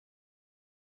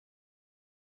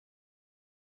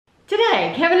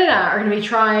Today, Kevin and I are going to be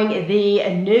trying the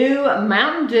new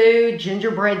Mountain Dew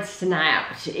Gingerbread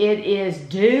Snap'd. It is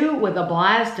dew with a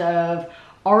blast of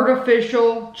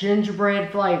artificial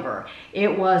gingerbread flavor.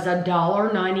 It was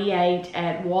 $1.98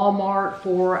 at Walmart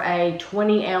for a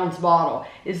 20-ounce bottle.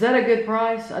 Is that a good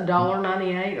price?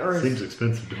 $1.98? Or seems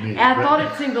expensive to me. I thought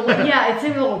it seemed a little, yeah, it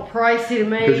seemed a little pricey to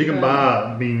me. Because you can buy,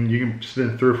 I mean, you can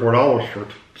spend $3 or $4 for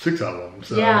 6 of them.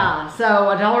 So. Yeah, so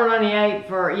 $1.98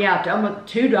 for, yeah,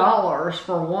 almost $2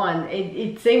 for one.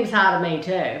 It seems high to me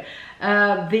too.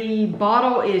 The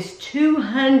bottle is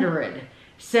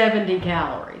 270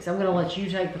 calories. I'm gonna let you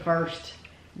take the first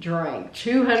drink.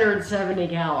 270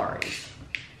 calories.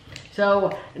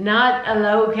 So not a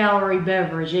low calorie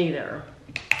beverage either.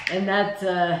 And that's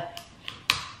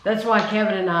why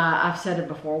Kevin and I've said it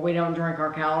before, we don't drink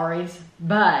our calories,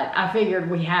 but I figured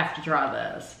we have to try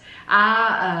this.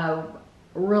 I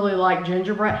really like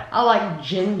gingerbread. I like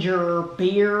ginger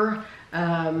beer.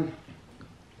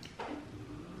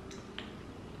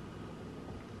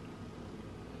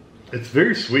 It's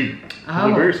very sweet. Oh.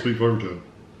 It's a very sweet flavor to it.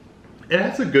 It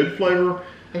has a good flavor.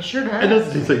 It sure does. It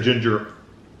doesn't taste like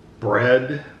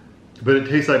gingerbread, but it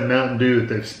tastes like Mountain Dew that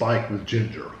they've spiked with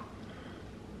ginger.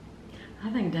 I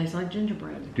think it tastes like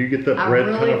gingerbread. Do you get that bread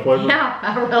kind of flavor? Yeah,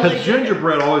 I really do. Because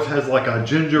gingerbread always has like a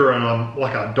ginger and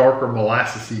like a darker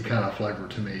molassesy kind of flavor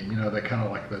to me. You know, that kind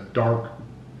of like the dark,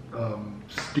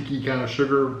 sticky kind of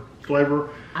sugar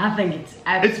flavor. I think it's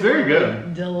absolutely very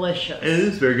good. Delicious. It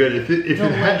is very good. If it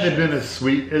hadn't been as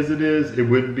sweet as it is, it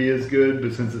wouldn't be as good.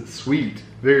 But since it's sweet,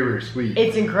 very, very sweet.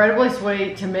 It's incredibly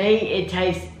sweet. To me, it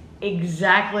tastes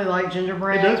exactly like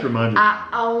gingerbread. It does remind you. I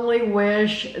only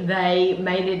wish they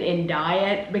made it in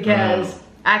diet because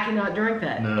I cannot drink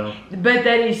that. No. But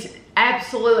that is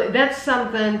absolutely, that's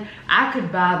something, I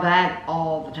could buy that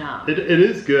all the time. It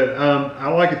is good. I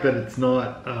like it that it's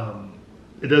not,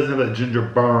 it doesn't have that ginger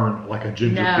burn like a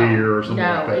ginger beer or something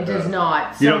like that. No, it does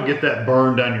not. You don't get that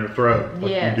burn down your throat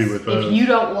like you do with those. If you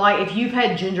don't like, if you've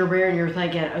had ginger beer and you're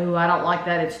thinking, oh, I don't like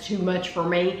that, it's too much for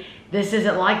me, this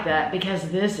isn't like that because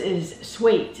this is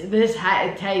sweet. This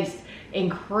it tastes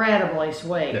incredibly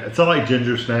sweet. Yeah, it's not like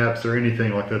ginger snaps or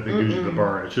anything like that that gives you the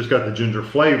burn. It's just got the ginger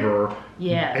flavor.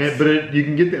 Yes. But you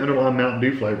can get the underlying Mountain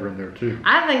Dew flavor in there too.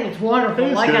 I think it's wonderful.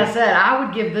 It's like good. I said, I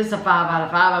would give this a 5 out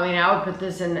of 5. I mean, I would put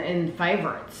this in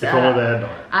favorites. If only they had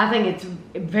done it. I think it's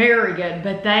very good,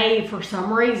 but they, for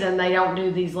some reason, they don't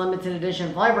do these limited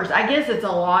edition flavors. I guess it's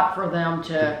a lot for them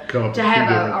to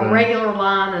have a regular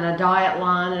line and a diet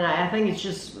line, and I think it's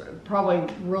just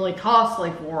probably really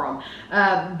costly for them.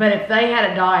 But if they had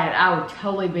a diet, I would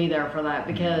totally be there for that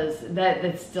because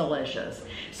that's delicious.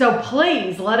 So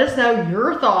please let us know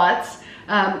your thoughts.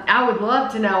 I would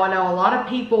love to know. I know a lot of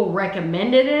people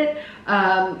recommended it.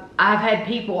 I've had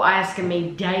people asking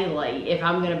me daily if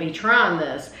I'm going to be trying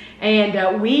this.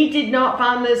 And we did not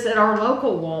find this at our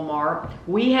local Walmart.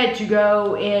 We had to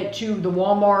go to the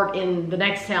Walmart in the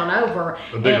next town over.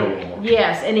 A bigger Walmart.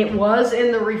 Yes, and it was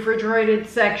in the refrigerated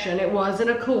section. It was in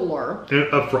a cooler.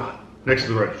 Up front, next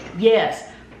to the register. Yes.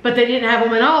 But they didn't have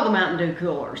them in all the Mountain Dew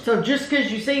coolers. So just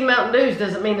because you see Mountain Dews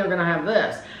doesn't mean they're going to have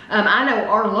this. I know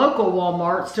our local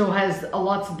Walmart still has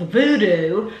lots of the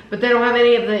Voodoo, but they don't have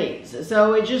any of these.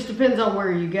 So it just depends on where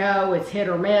you go. It's hit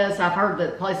or miss. I've heard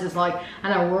that places like, I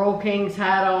know Rural Kings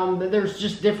had them, but there's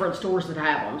just different stores that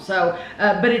have them. So,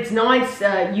 but it's nice.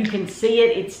 You can see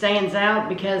it. It stands out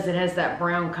because it has that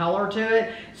brown color to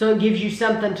it. So it gives you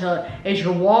something to, as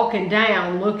you're walking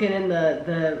down, looking in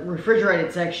the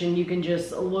refrigerated section, you can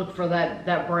just look for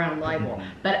that brown label.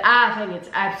 But I think it's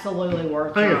absolutely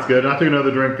worth it. I think it's good. I think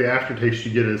another drink, the aftertaste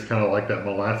you get is kind of like that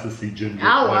molassesy ginger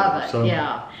I flavor. love it, So,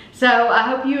 yeah. So I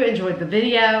hope you enjoyed the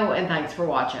video and thanks for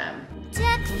watching.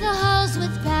 Deck the halls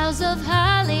with boughs of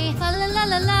holly, fa la la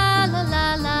la la la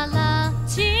la la la.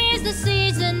 'Tis the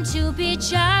season to be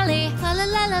jolly, fa la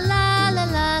la la la la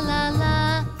la la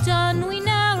la. Done we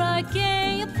now again.